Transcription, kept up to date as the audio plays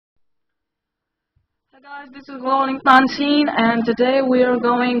Guys, this is walktghrough, and today we are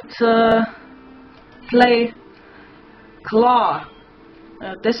going to play Claw.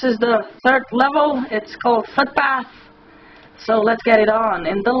 This is the third level. It's called FOOTPATH. So let's get it on.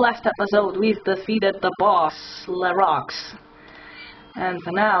 In the last episode, we've defeated the boss, Lerox. And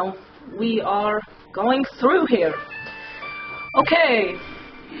for now, we are going through here. Okay.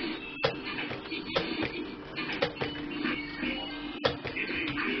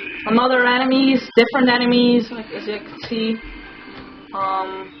 Another enemies, different enemies, like as you can see.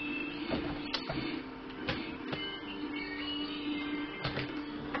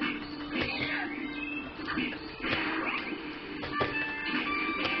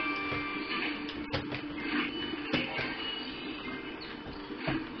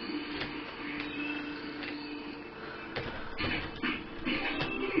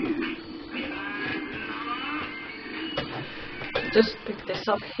 Just pick this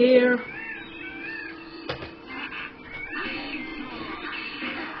up here.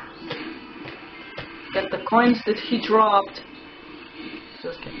 Get the coins that he dropped.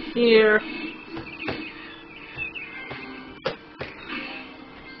 Just get here.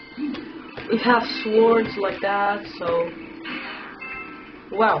 We have swords like that, so...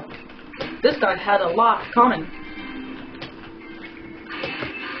 Wow. This guy had a lot coming.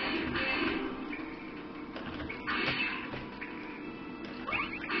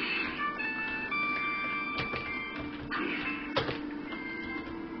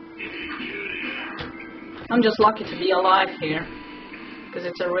 I'm just lucky to be alive here, because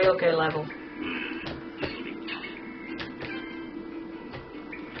it's a real good level.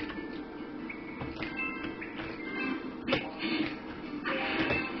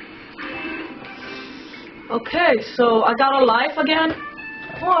 Okay, so I got a life again.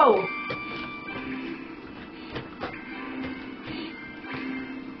 Whoa!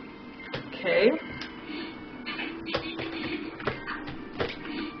 Okay.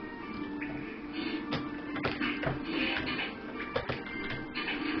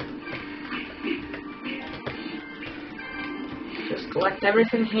 Just collect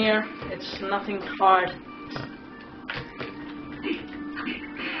everything here. It's nothing hard.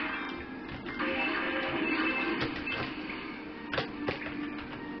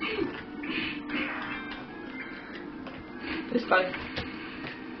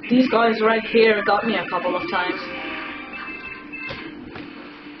 These guys right here got me a couple of times.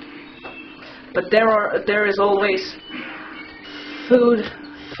 But there is always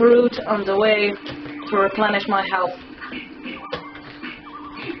fruit on the way to replenish my health.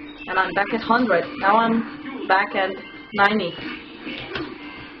 And I'm back at 100. Now I'm back at 90.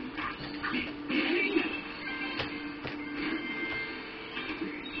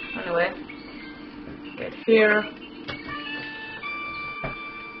 Anyway, get here.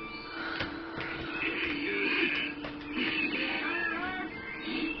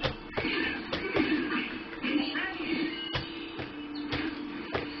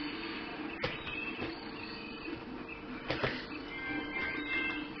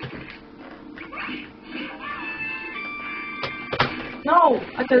 No,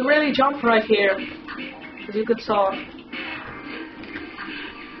 I could really jump right here, as you could saw.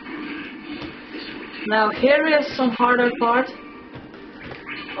 Now here is some harder part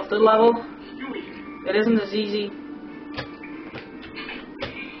of the level. It isn't as easy.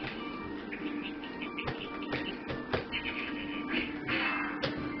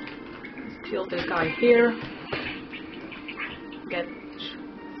 Let's kill this guy here. Get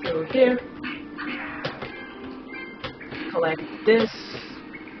through here. Collect this.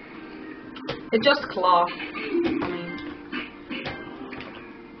 It's just claw. I mean,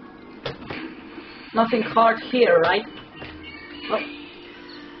 nothing hard here, right? Oh.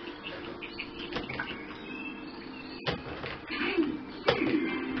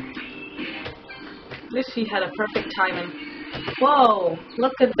 At least he had a perfect timing. Whoa!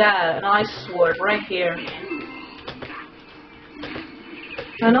 Look at that, an ice sword right here.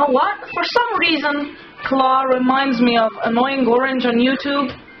 You know what? For some reason, Claw reminds me of Annoying Orange on YouTube.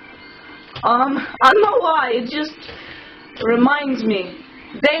 I don't know why, it just reminds me.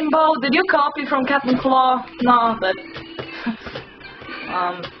 Damebo, did you copy from Captain Claw? No, but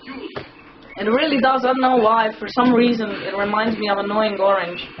it really does. I don't know why. For some reason, it reminds me of Annoying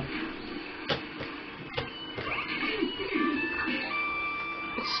Orange.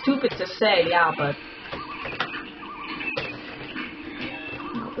 It's stupid to say, yeah, but.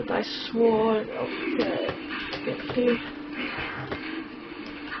 I swore. Okay, get here.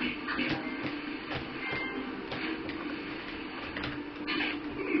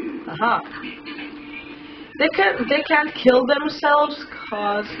 Aha. They can't kill themselves,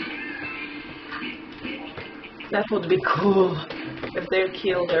 cause That would be cool if they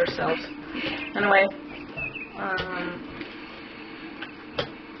kill themselves. Anyway,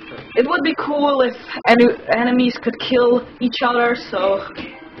 it would be cool if enemies could kill each other,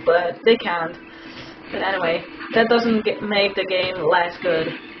 but they can't. But anyway, that doesn't make the game less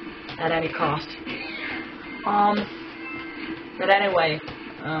good at any cost. But anyway,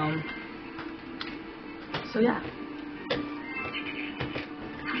 so yeah.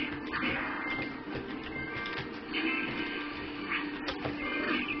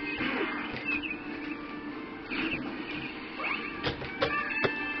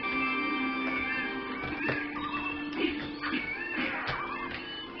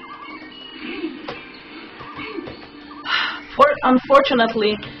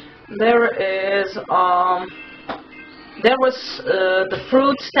 Unfortunately, there was the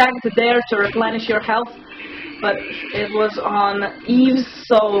fruit stacked there to replenish your health, but it was on eaves,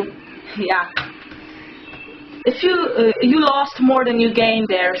 so yeah. If you lost more than you gained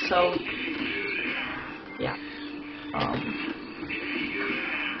there, so yeah.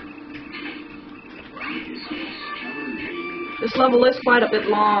 This level is quite a bit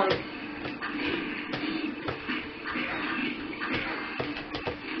long.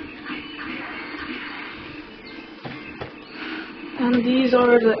 And these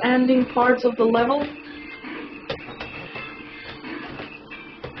are the ending parts of the level.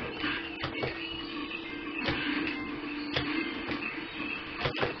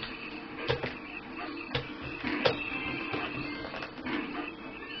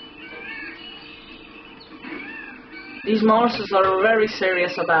 These monsters are very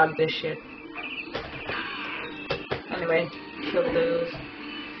serious about this shit. Anyway, kill those.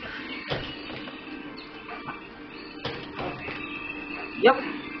 Yep.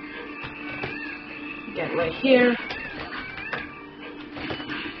 Get right here.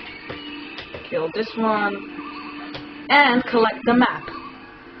 Kill this one. And collect the map.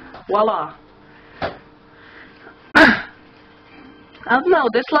 Voila. I don't know,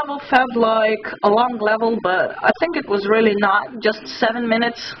 this level felt like a long level, but I think it was really not. Just 7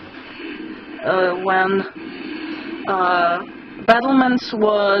 minutes when Battlements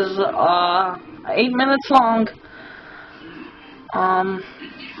was 8 minutes long.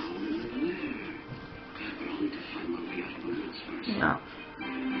 Yeah.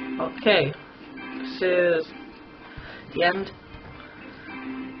 Okay. This is the end.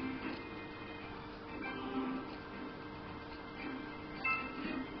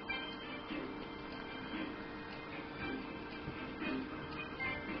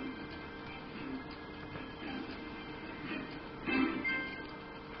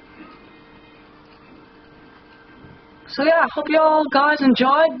 So yeah, hope you all guys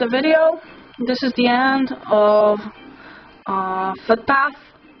enjoyed the video. This is the end of FOOTPATH.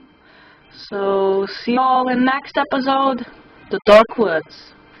 So see you all in next episode, The Dark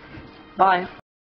Woods. Bye.